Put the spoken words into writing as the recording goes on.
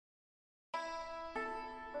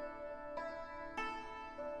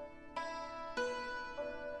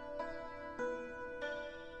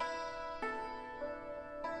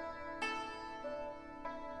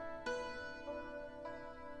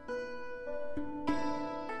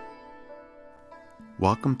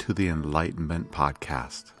Welcome to the Enlightenment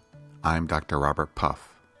Podcast. I'm Dr. Robert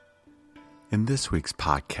Puff. In this week's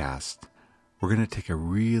podcast, we're going to take a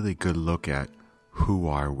really good look at who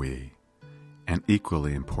are we, and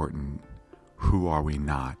equally important, who are we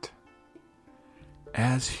not.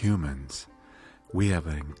 As humans, we have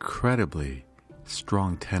an incredibly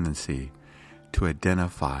strong tendency to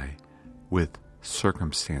identify with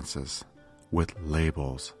circumstances, with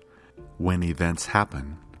labels. When events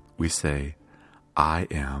happen, we say, I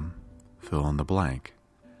am, fill in the blank.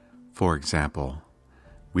 For example,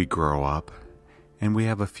 we grow up and we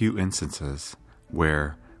have a few instances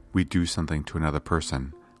where we do something to another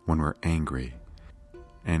person when we're angry,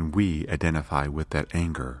 and we identify with that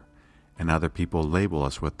anger, and other people label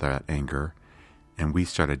us with that anger, and we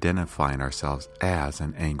start identifying ourselves as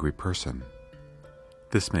an angry person.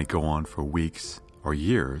 This may go on for weeks or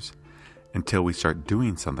years until we start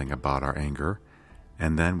doing something about our anger,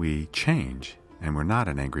 and then we change. And we're not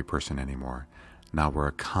an angry person anymore. Now we're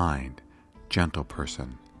a kind, gentle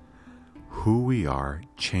person. Who we are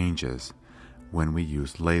changes when we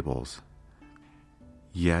use labels.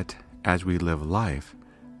 Yet, as we live life,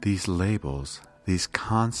 these labels, these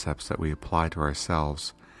concepts that we apply to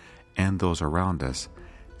ourselves and those around us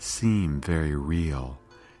seem very real.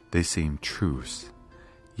 They seem truths.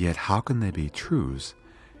 Yet how can they be truths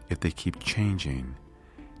if they keep changing?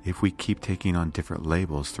 If we keep taking on different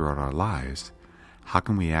labels throughout our lives, how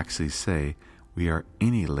can we actually say we are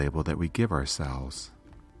any label that we give ourselves?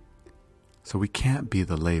 So we can't be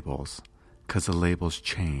the labels, because the labels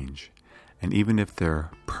change. And even if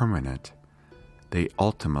they're permanent, they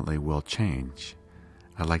ultimately will change.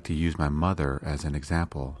 I like to use my mother as an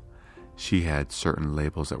example. She had certain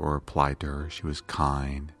labels that were applied to her. She was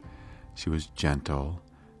kind, she was gentle,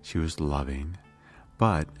 she was loving.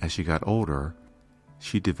 But as she got older,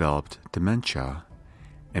 she developed dementia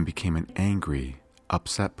and became an angry,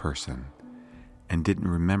 upset person, and didn't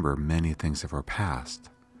remember many things of her past.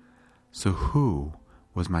 So who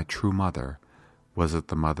was my true mother? Was it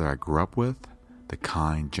the mother I grew up with, the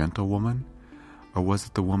kind, gentle woman? Or was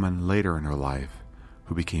it the woman later in her life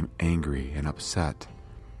who became angry and upset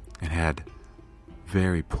and had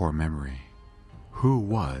very poor memory? Who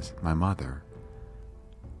was my mother?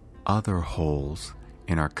 Other holes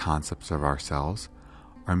in our concepts of ourselves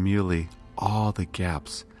are merely all the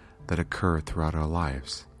gaps that occur throughout our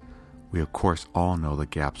lives. We of course all know the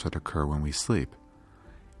gaps that occur when we sleep.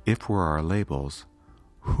 If we're our labels,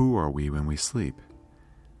 who are we when we sleep?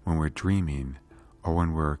 When we're dreaming, or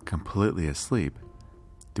when we're completely asleep,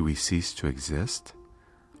 do we cease to exist?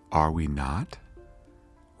 Are we not?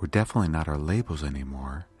 We're definitely not our labels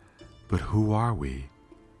anymore, but who are we?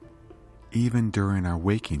 Even during our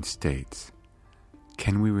waking states,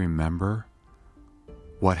 can we remember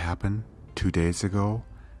what happened 2 days ago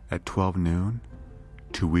at 12 noon,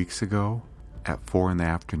 2 weeks ago at 4 in the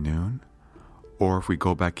afternoon? Or if we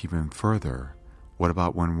go back even further, what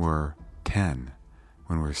about when we're 10,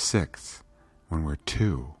 when we're 6, when we're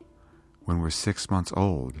 2, when we're 6 months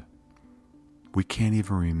old? We can't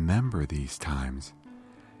even remember these times,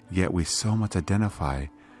 yet we so much identify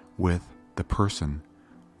with the person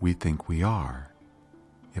we think we are.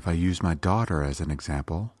 If I use my daughter as an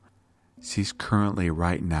example, she's currently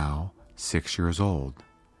right now 6 years old.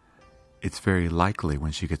 It's very likely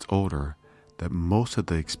when she gets older that most of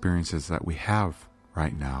the experiences that we have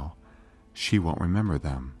right now, she won't remember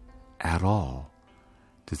them at all.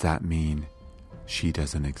 Does that mean she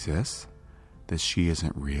doesn't exist? That she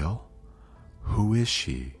isn't real? Who is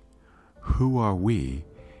she? Who are we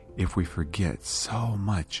if we forget so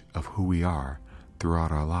much of who we are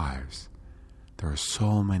throughout our lives? There are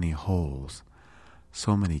so many holes,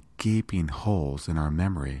 so many gaping holes in our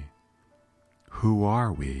memory. Who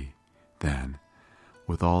are we then,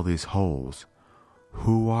 with all these holes?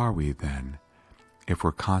 Who are we then, if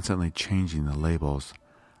we're constantly changing the labels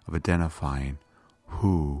of identifying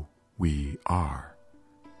who we are?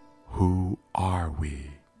 Who are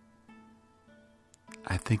we?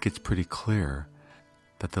 I think it's pretty clear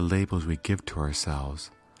that the labels we give to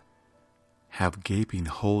ourselves have gaping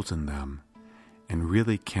holes in them and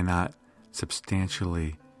really cannot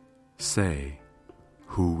substantially say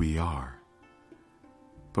who we are.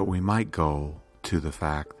 But we might go to the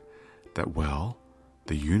fact that, well,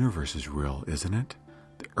 the universe is real, isn't it?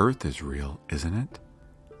 The earth is real, isn't it?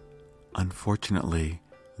 Unfortunately,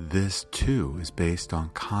 this too is based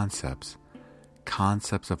on concepts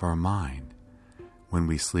of our mind. When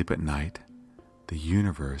we sleep at night, the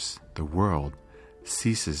universe, the world,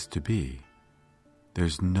 ceases to be.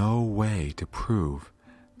 There's no way to prove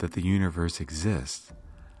that the universe exists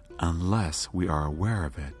unless we are aware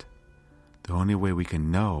of it. The only way we can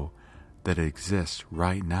know that it exists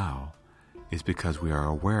right now is because we are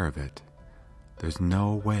aware of it. There's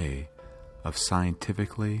no way of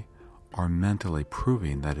scientifically or mentally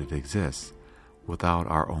proving that it exists without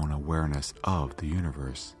our own awareness of the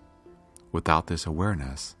universe. Without this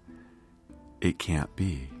awareness, it can't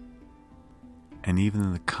be. And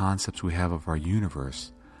even the concepts we have of our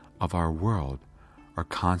universe, of our world, are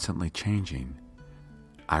constantly changing.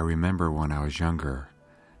 I remember when I was younger,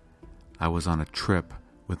 I was on a trip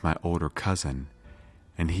with my older cousin,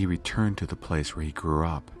 and he returned to the place where he grew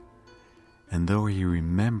up. And though he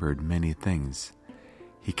remembered many things,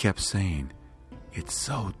 he kept saying, "It's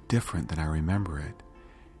so different than I remember it.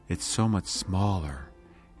 It's so much smaller.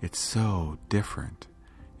 It's so different."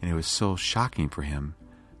 And it was so shocking for him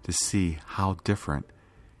to see how different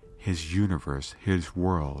his universe, his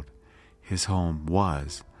world, his home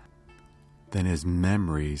was than his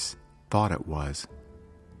memories thought it was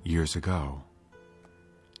years ago.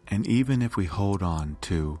 And even if we hold on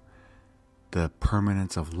to the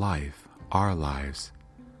permanence of life, our lives,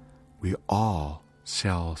 we all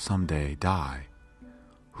shall someday die.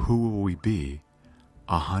 Who will we be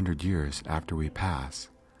 100 years after we pass?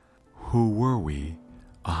 Who were we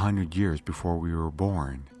 100 years before we were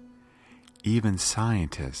born? Even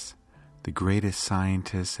scientists, the greatest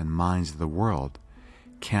scientists and minds of the world,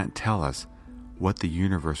 can't tell us what the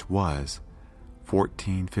universe was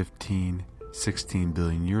 14, 15, 16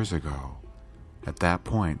 billion years ago. At that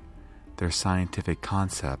point, their scientific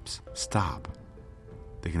concepts stop.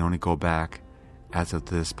 They can only go back, as of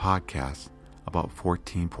this podcast, about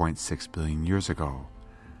 14.6 billion years ago.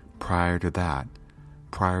 Prior to that,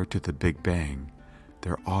 prior to the Big Bang,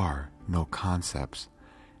 there are no concepts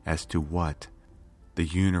as to what the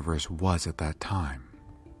universe was at that time.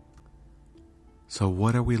 So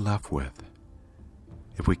what are we left with?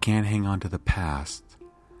 If we can't hang on to the past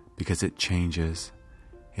because it changes,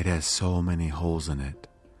 it has so many holes in it.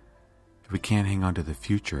 If we can't hang on to the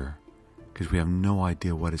future because we have no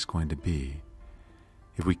idea what it's going to be.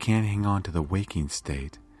 If we can't hang on to the waking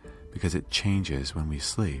state because it changes when we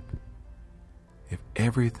sleep. If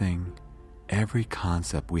everything, every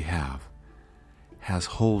concept we have has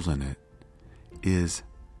holes in it, is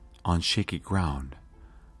on shaky ground,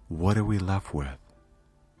 what are we left with?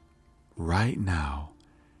 Right now,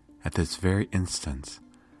 at this very instance,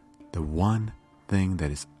 the one thing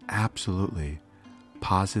that is absolutely,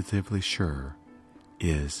 positively sure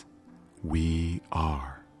is we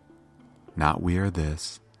are. Not we are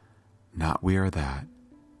this, not we are that.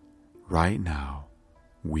 Right now,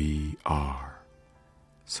 we are.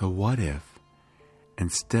 So what if,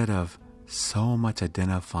 instead of so much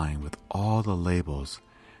identifying with all the labels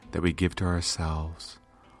that we give to ourselves,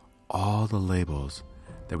 all the labels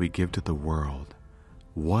that we give to the world,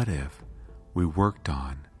 what if we worked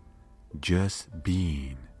on just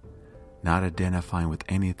being, not identifying with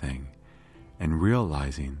anything, and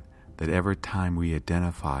realizing that every time we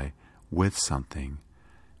identify with something,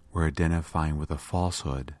 we're identifying with a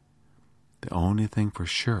falsehood. The only thing for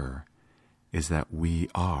sure is that we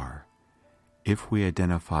are. If we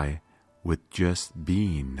identify with just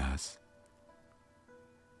beingness,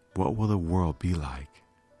 what will the world be like?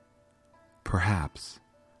 Perhaps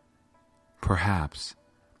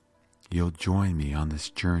you'll join me on this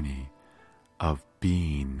journey of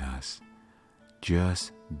beingness,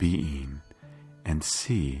 just being, and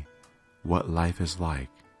see what life is like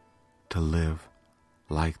to live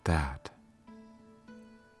like that.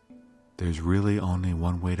 There's really only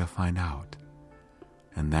one way to find out,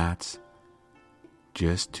 and that's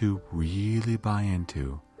just to really buy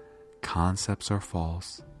into concepts are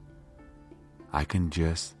false. I can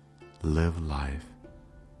just live life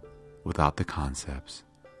without the concepts.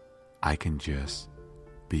 I can just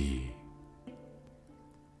be.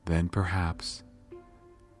 Then perhaps,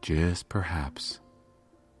 just perhaps,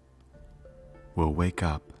 we'll wake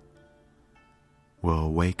up, we'll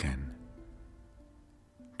awaken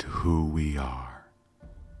to who we are.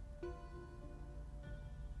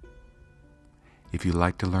 If you'd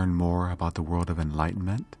like to learn more about the world of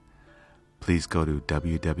enlightenment, please go to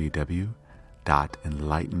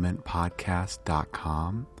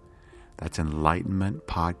www.enlightenmentpodcast.com. That's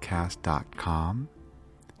enlightenmentpodcast.com.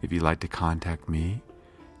 If you'd like to contact me,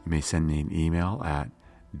 you may send me an email at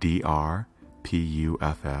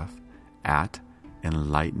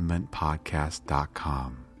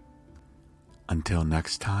drpuff@enlightenmentpodcast.com. Until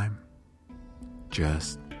next time,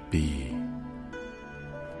 just be.